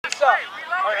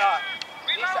All right,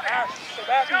 Lisa, Ash, stay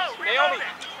back. Naomi,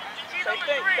 same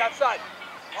thing, that side.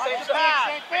 Same thing.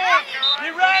 Be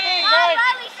ready.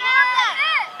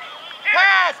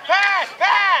 Pass, pass,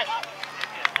 pass.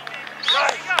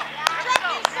 Nice.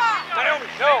 Naomi,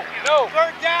 no.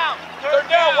 Third down.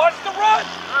 Watch the run.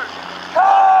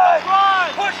 Cut. Run.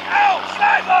 Push out.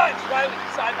 Sidelines. Riley,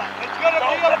 sideline. It's going to be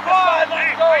a run.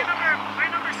 Sidelines go. Play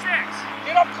number 6.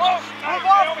 Get up close.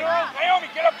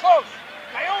 Naomi, get up close.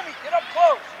 Naomi, get up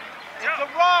close. It's a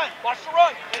run. Watch the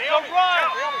run. Naomi,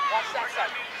 Naomi, watch that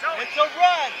side. It's a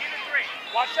run.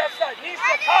 Watch that side.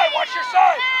 Nisa, Kai, watch your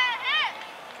side.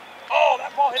 Oh, that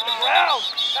ball hit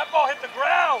the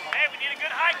ground. Hey, we need a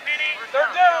good hike, Vinny. Third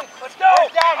down. Let's go.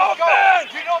 Third down.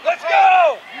 Let's go. Let's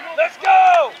go. Let's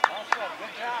go.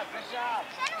 Good job.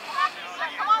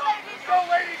 Come on, ladies.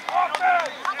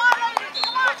 Offense.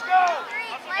 Let's go.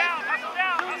 Hustle down.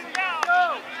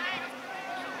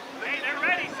 Hey, they're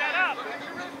ready. Set up.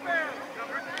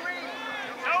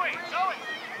 Zoe.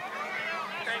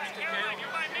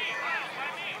 You're by me.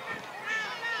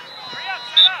 Hurry up,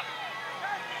 set up.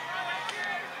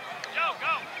 Joe,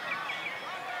 go.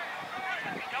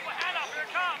 Double hand up, here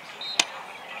it comes.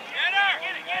 Get her.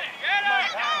 Get her.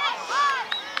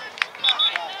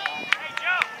 Hey,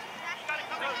 Joe. You gotta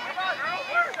come in. Come on, girl.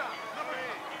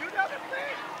 You know the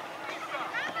thing.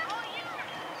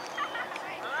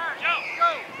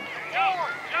 Joe,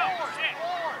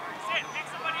 sit, pick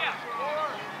somebody up. We're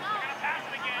gonna pass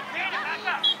it again. Gain it,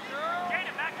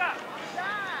 back up.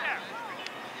 There.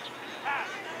 Pass.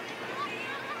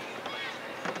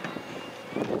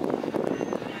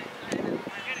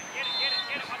 Get it.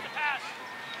 What's the pass?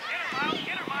 Get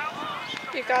her, Miles.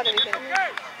 You got everything. Okay,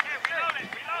 reload it.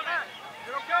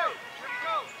 You're okay.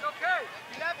 It's okay.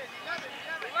 11.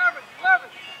 Let's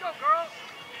go, girls.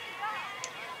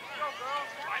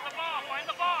 Find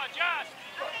the ball, adjust.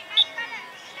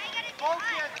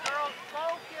 Focus, girls.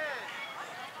 Focus.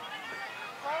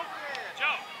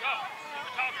 Joe, go. You're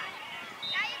the tall girl.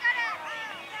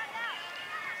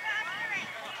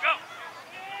 Go.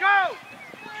 Go.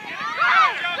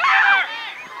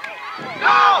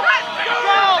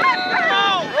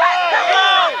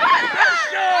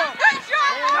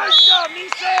 Nice job,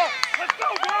 Nisa. Let's go,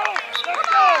 girls. Let's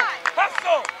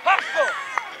go. Hustle.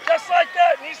 Just like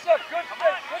that, Nisa. Good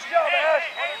job, Ash.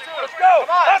 Let's go.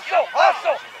 Hustle.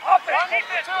 Offense.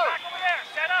 Defense, go back over there.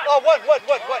 Set up. Oh, one. Quick.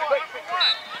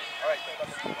 All right. You're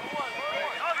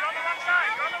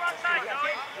on the wrong side,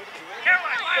 Zoe.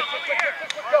 Caroline, Miles, over here.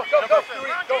 Go.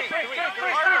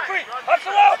 Three.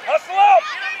 Hustle up.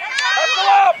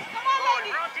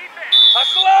 We're on defense.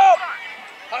 Hustle up.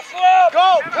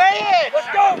 Go, play it. Let's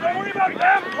go. Don't worry about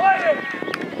them. Play it.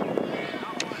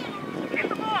 Get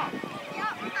the ball.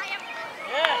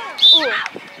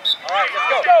 All right,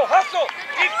 Let's go. Hustle.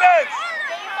 Defense.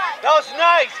 That was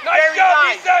nice. Nice job,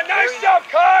 Nisa. Nice job,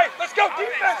 Kai. Let's go,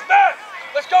 defense, Matt.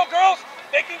 Let's go, girls.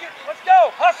 Let's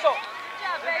go. Hustle.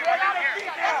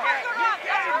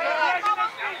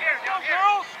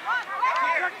 Girls.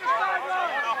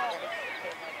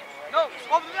 No,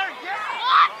 over there. Yeah.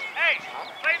 Hey,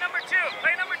 play number 2.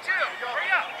 Hurry up.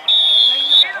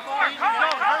 Get the ball.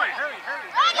 Hurry.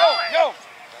 Yo.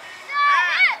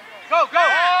 Go. It's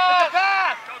a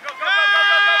pass. Go.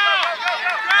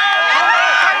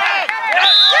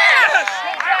 Yes.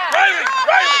 Riley.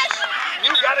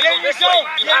 You gotta go this way.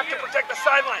 You have to protect the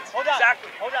sidelines. Hold on.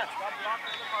 Exactly. Hold on. It's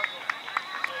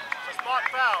a spot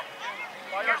foul.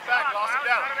 While you're back, lost him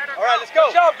down. All right, let's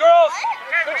go. Good job, girls.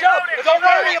 Good job. Don't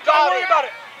worry about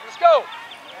it. Let's go.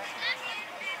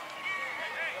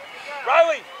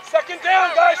 Riley, second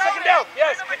down, guys. Second down.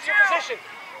 Yes, get your position.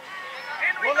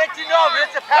 We'll let you know if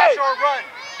it's a pass or a run.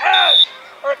 Ash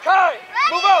or Kai,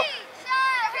 move up.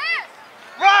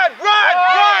 Run!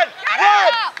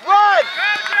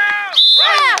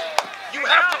 You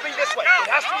have to be this way. It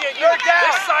has to be a Third down.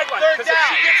 this sideline. Third Because if she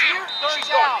down. gets here, she's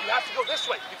gone. You have to go this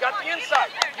way. You got the inside.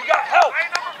 You got help.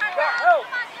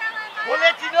 We'll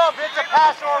let you know if it's a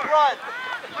pass or a run.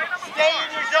 Stay in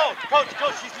your zone. Coach,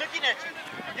 she's looking at you.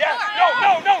 Yes. No.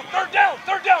 Third down.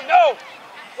 No.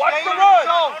 Watch Stay the in run. your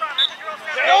zone.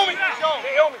 Naomi,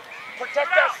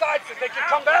 protect that side so they can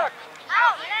come back.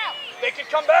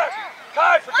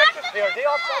 Kai, protect this. Hey, are they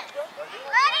offside still?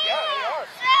 Yeah, they are.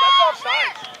 That's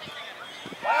offside.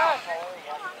 Wow.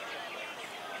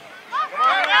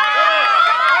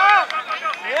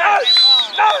 Yes.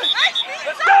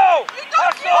 Let's go.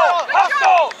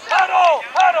 Hustle.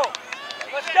 Huddle.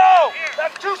 Let's go.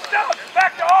 That's 2 steps.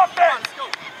 Back to offense.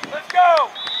 Let's go.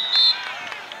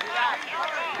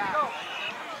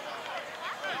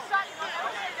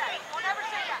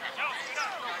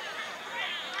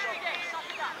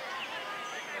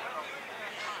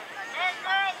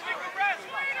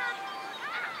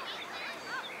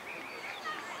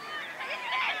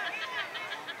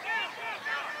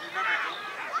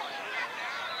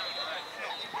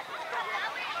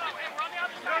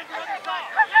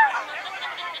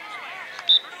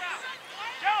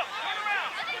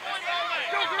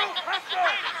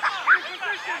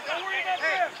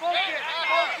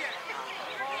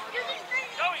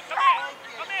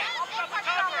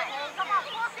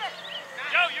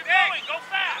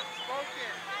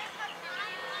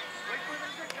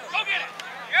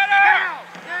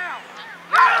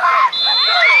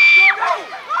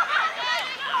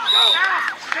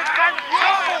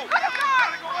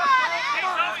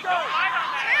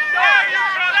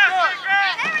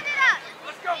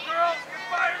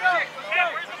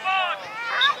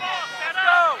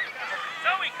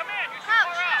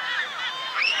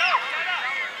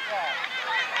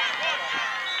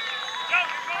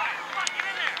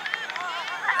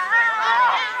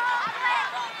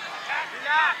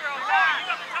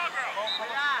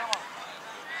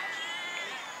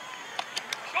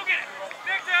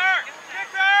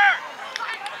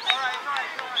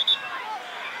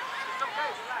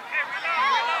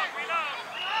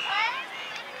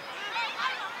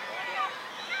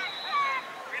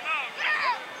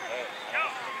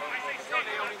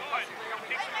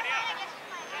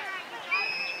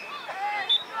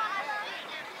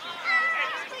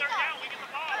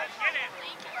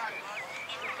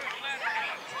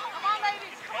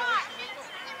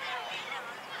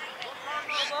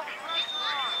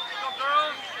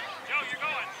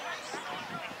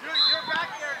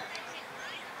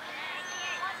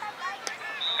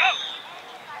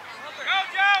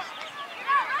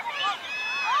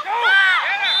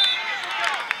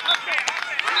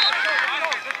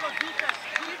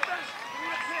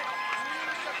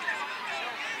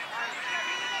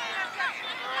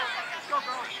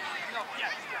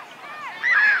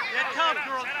 tough,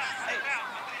 girls. Hey,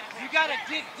 you gotta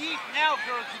dig deep now,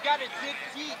 girls. You gotta dig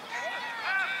deep.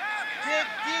 Dig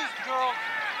deep, girls.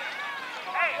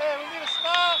 Hey, we need to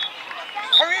stop.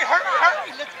 Hurry, hurry,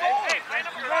 hurry. Let's go.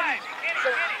 So,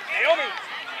 Naomi,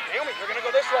 you're going to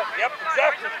go this way. Yep,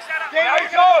 exactly. Stay Now in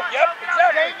you're your going. zone. Yep,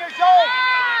 exactly. Stay in your zone.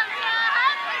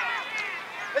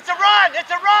 It's a run.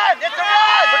 It's a run. It's a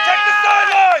run. Protect the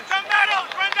sidelines. Some medals.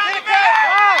 Run down the Get it middle.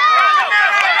 back.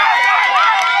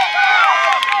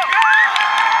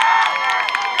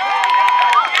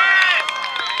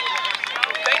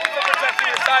 Thank you for protecting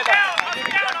your sidelines.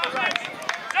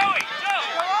 Zoe, Joe,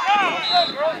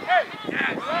 Girls, hey.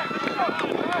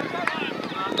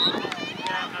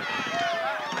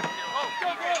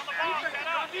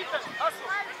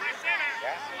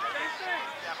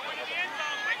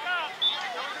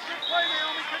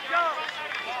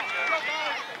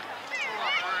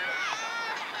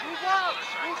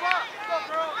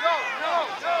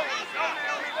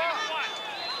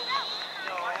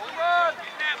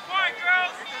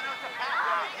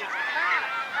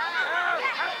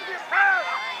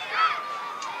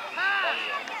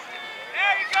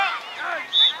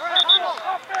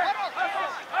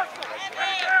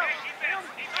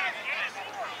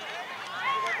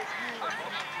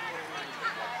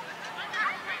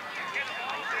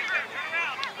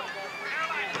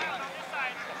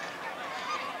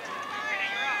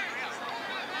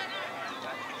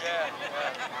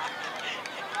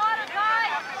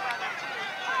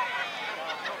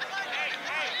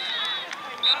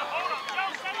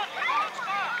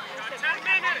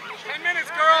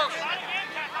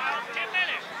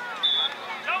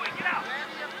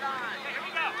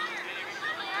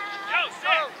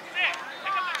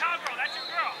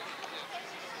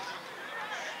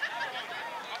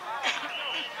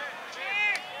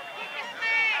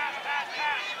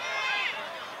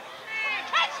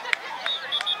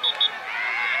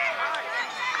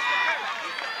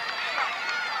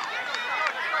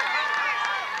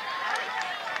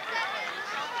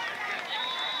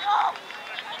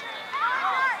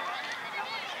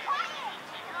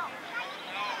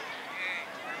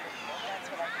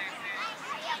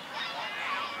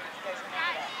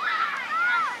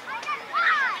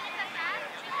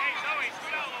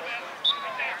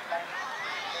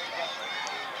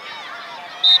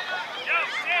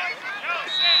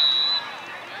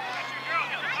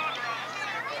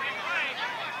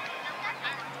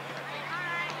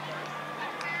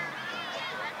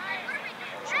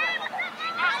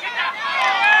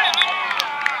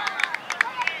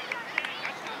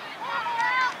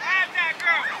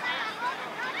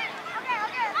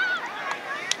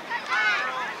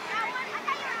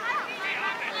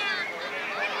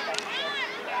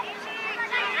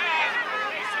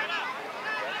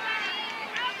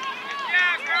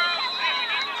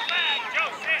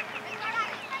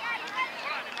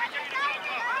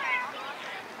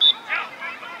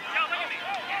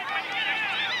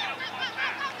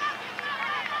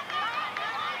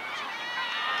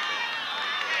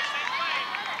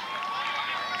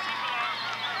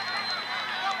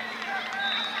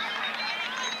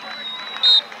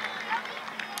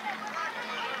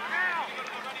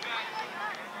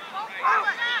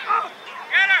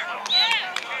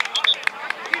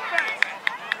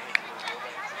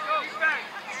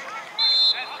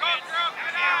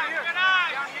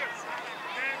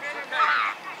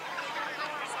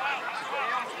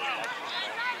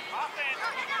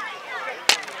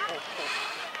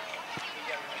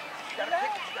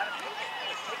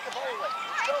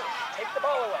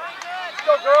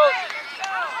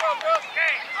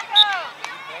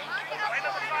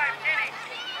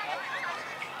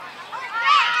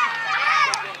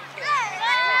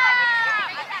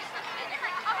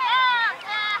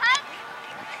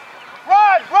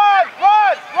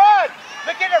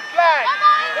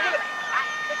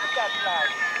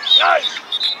 Nice!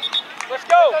 Let's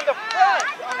go! On the front.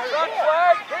 On the Front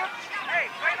flag. flag. Hey,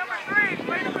 play number 3.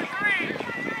 Play number 3.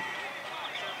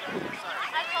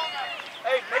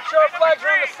 Hey, make sure our flags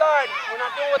are on the side. We're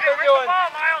not doing what they're doing. Where's the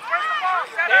ball, Miles? Where's the ball?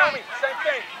 Set up. Naomi, same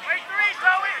thing.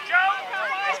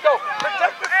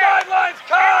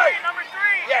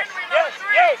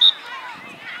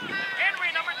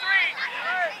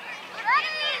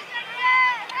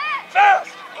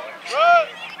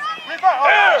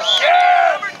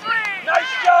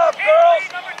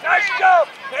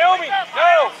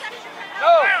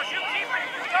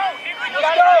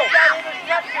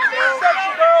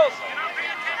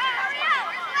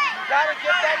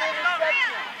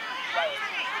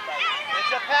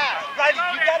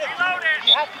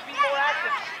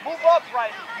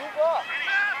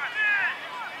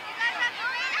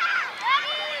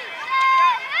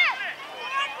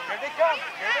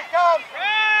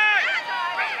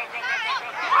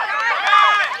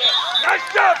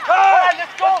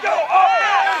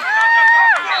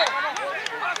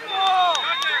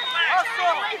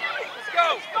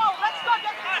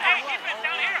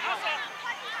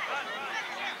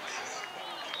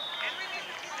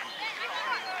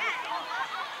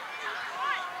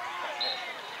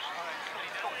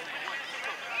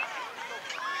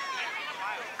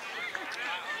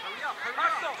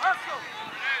 hustle, hustle.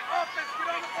 Offense, get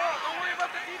on the ball. Don't worry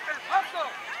about the defense.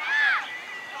 Hustle.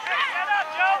 Hey, set up,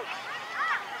 Joe.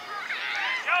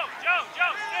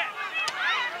 Joe, sit.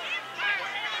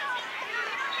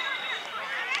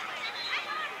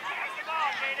 Pass the ball,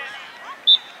 Jaden.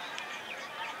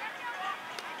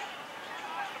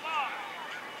 Pass the ball.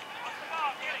 Pass the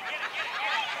ball. Get it. Jaden.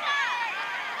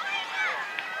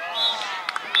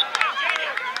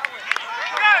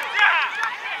 Good job.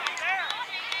 There.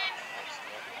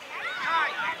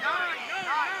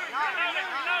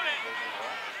 Reload it.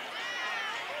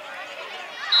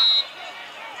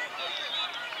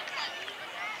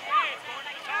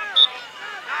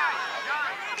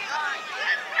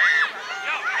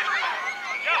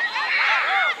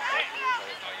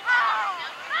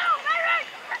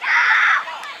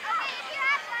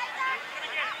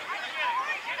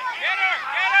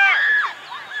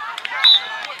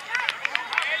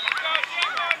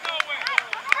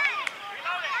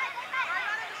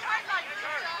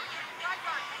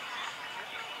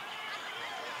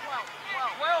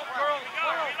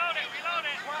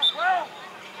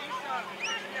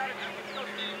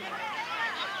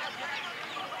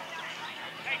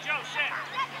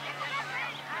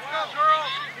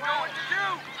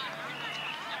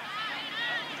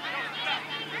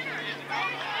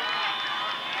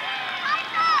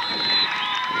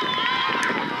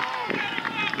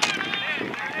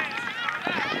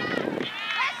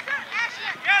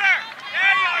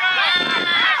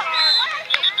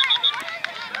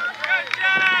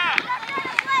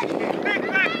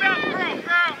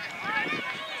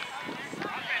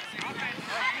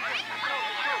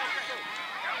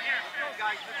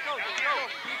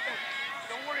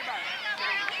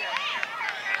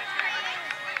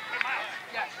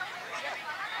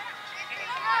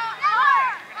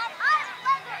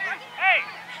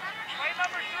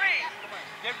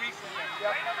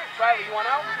 Riley, you want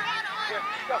out? Here,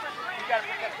 go. You gotta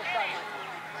protect the sideline.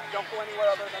 Don't go anywhere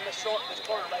other than this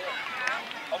corner right here.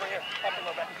 Over here, up a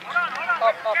little bit. Up.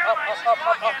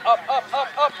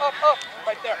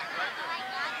 Right there.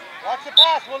 Watch the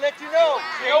pass, we'll let you know.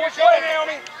 Go which way,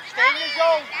 Naomi. Stay in your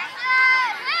zone.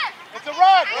 It's a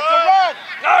run,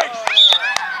 Nice.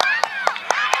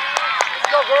 Let's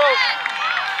go, girls.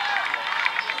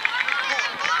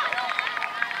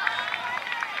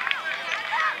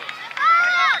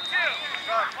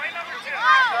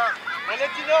 We'll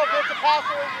let you know if it's a pass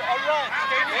or a run.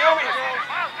 Stay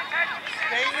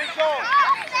in your zone.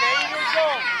 Stay in your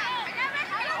zone.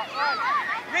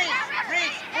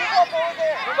 Reese, move up over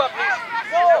there. Move up, Reese.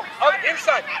 Go. Oh,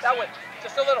 inside. That way.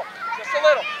 Just a little.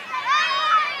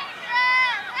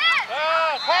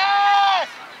 Pass.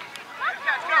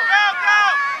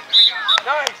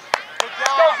 Nice. Good Let's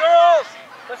job. go, girls.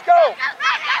 Let's go.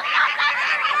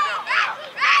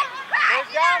 Third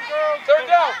down, girls. Third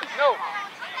down. No.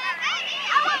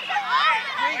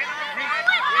 Reese.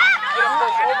 Get up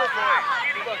close. Over there.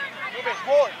 Move in.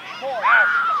 More. Ash.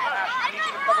 I need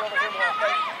you to cover over here more,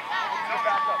 okay? Get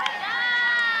back up.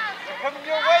 They're coming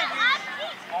your way, Reese.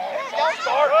 Don't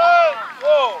start.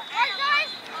 Whoa.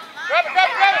 Grab it.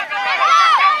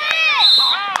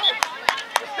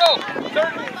 Let's go.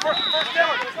 First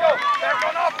down. Let's go. Back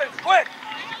on offense. Quick.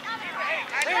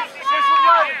 Please, switch with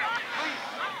Riley. Please,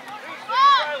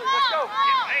 Riley. Let's go.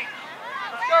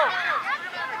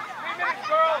 3 minutes,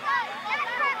 girls.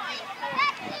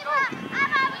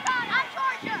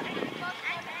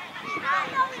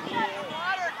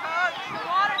 Water, Todd.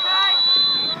 Water, guys.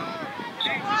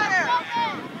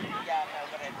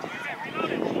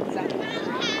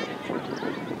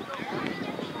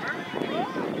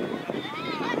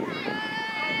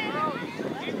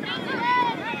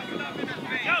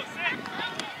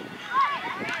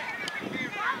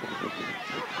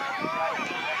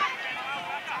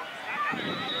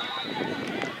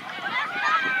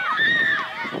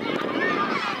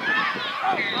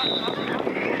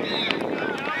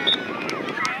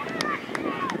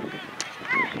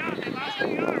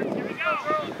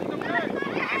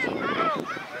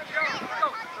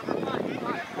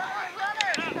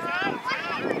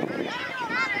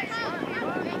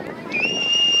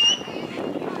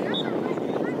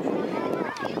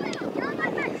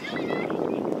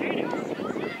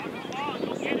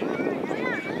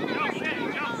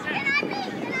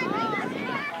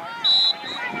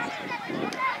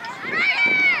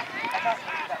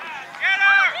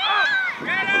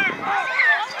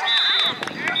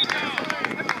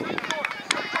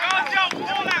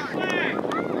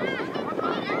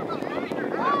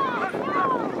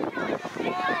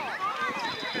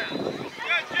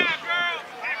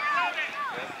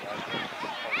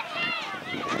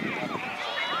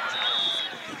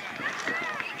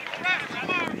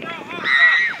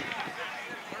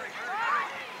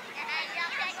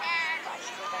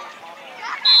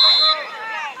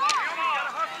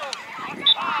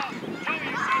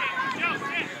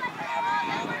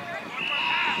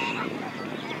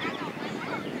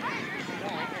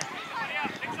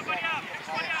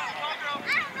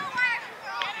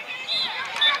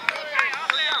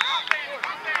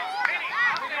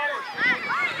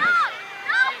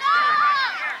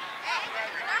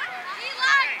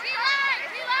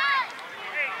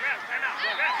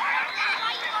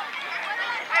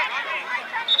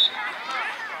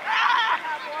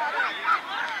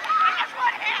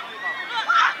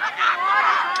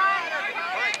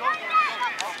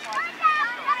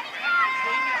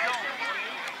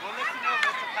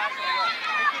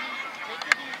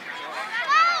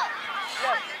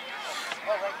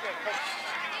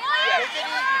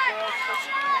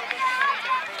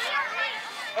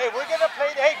 Hey, we're going to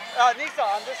play the, hey, Nisa,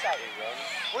 on this side.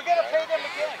 We're going to play them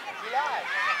again. Relax.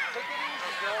 Take it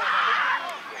easy, girl.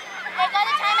 Hey, go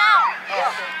to timeout.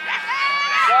 Yeah.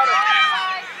 Got it.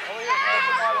 Over here. Pass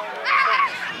the ball over here.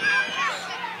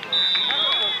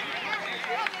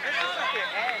 This isn't the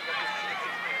end of the season.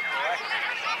 Right?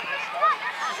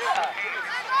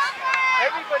 Yeah.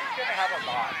 Everybody's going to have a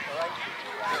loss, all right?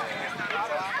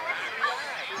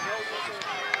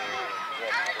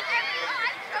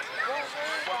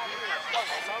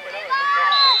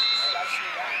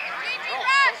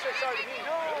 Sorry to me.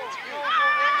 No.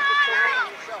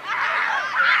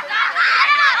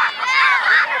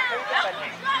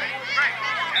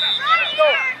 Let's go.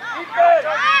 Defense.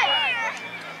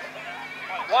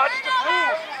 Watch the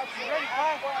move.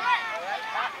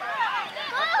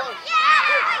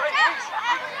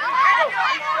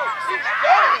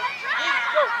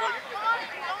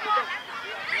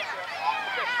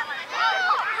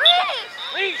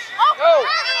 Reese, go.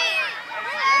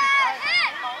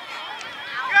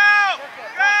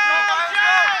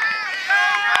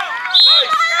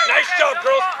 Nice job,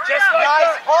 girls. Just like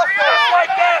Nice that. hustle. Just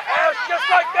like that, Ash. Just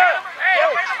like that.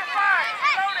 Yes.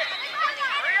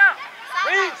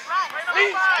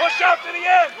 Reese, push out to the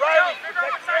end. Riley,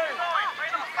 protect the end.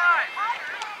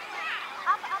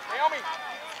 Naomi.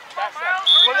 Pass that.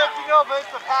 We'll let you know if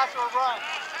it's a pass or a run.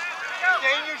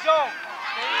 Stay in your zone.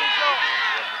 Stay in your zone.